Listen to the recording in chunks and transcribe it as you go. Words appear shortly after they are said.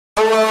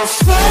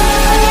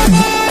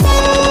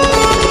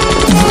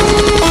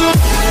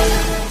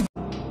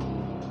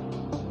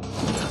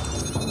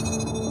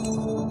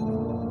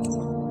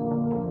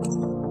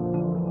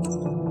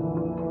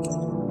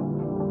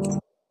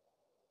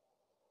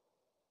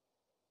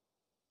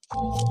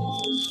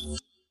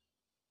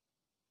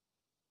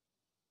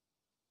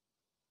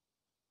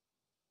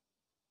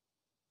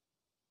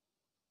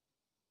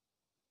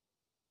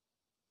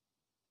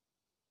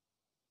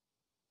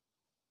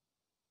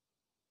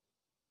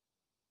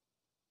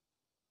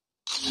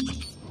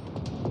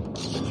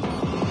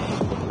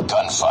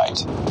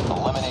Gunfight.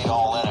 Eliminate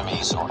all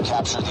enemies or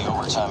capture the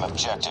overtime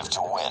objective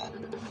to win.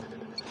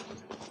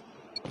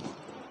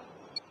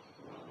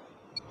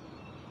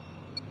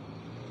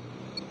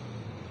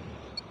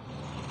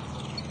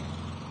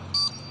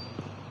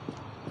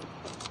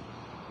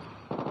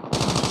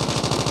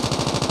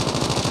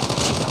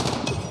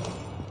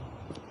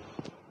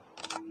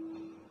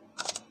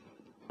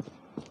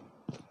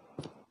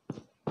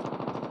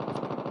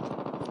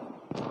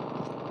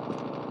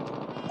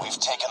 We've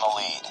taken the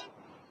lead.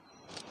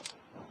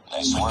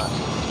 Nice work.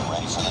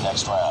 Ready for the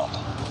next round.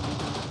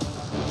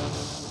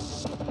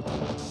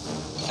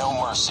 No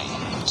mercy.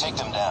 Take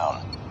them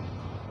down.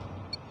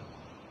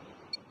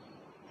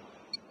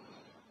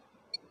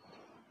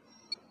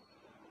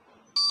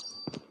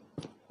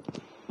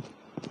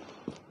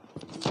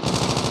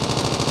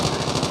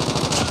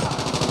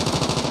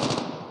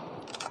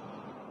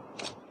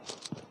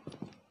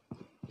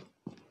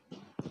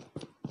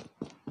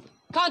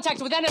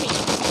 Contact with enemy!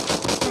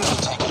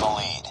 We've taken the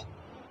lead.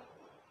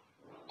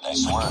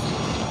 Nice work.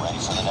 Ready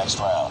for the next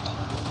round.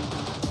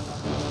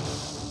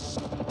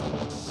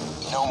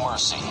 No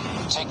mercy.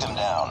 Take them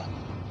down.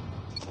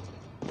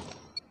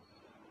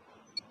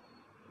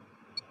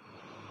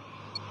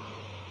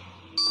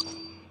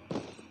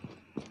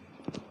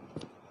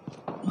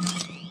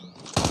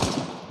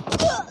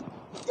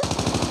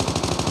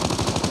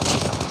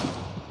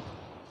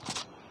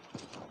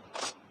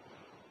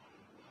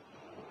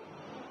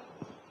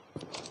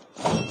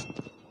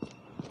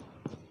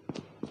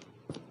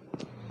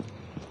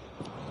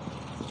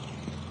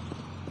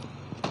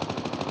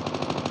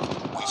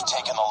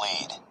 Taken the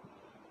lead.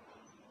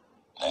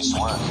 Nice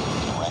work.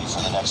 Ready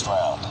for the next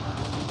round.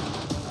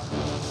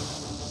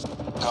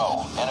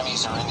 Go.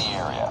 Enemies are in the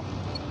area.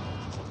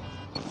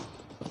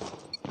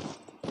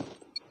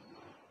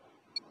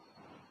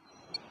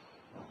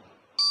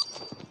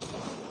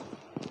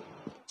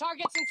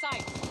 Targets in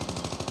sight.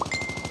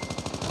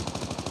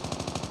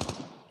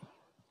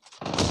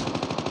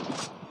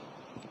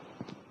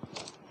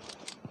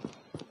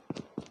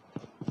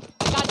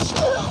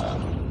 Gotcha.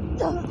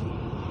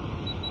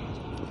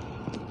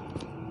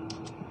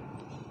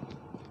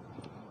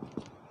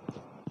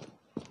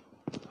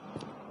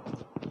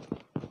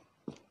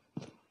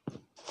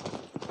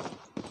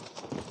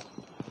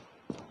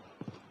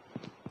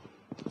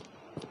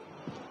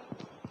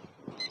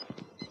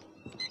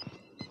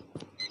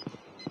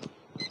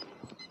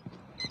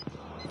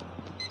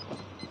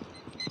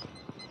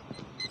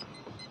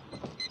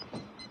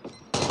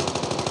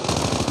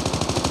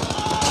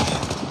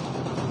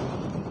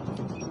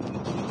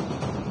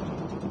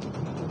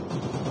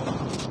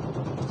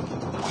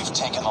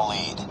 Taken the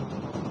lead.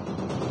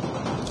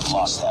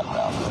 Lost that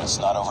round, but it's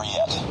not over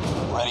yet.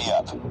 Ready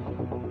up.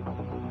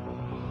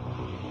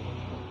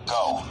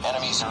 Go.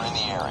 Enemies are in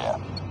the area.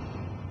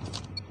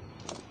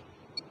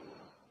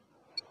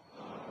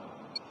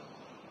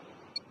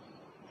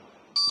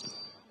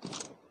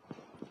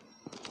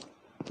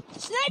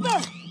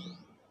 Sniper!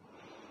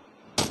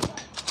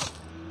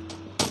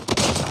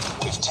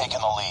 We've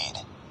taken the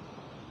lead.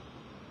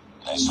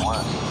 Nice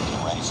work.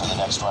 Ready for the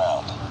next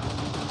round.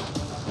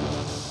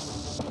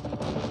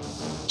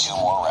 2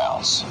 more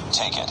rounds.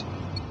 Take it.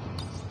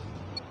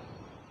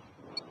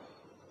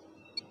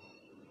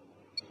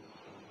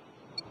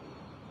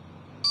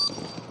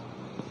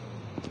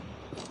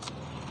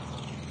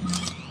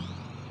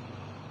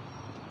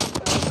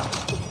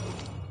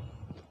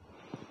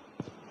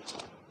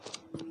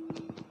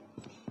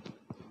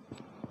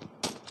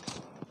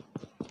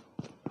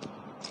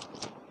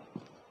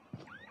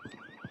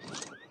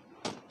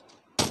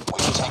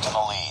 We've taken the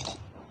lead.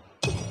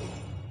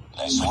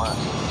 Nice work.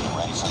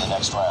 Ready for the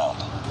next round.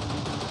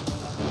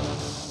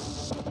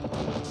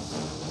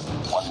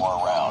 1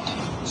 more round.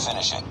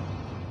 Finish it.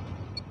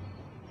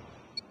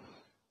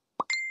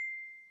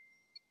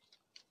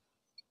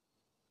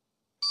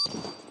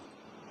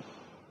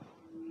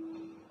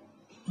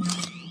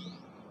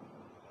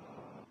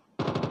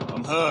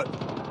 I'm hurt.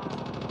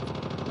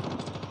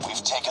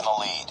 We've taken the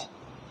lead.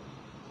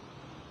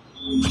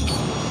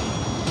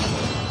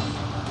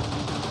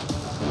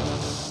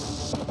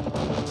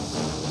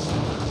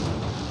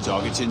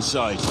 Target's in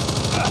sight.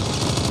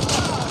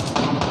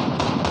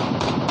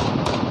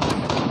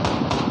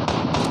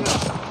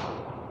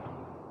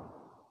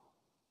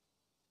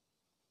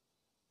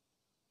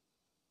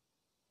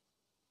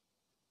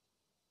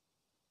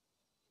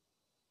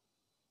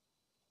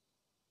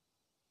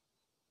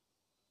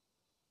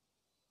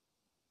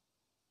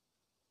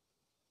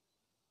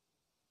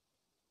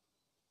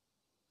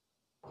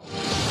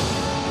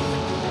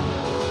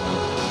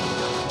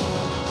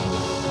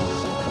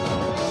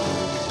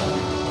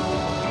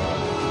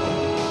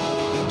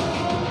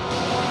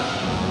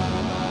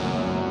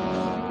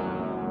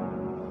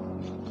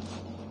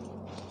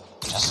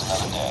 Just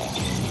another day.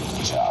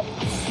 Good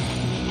job.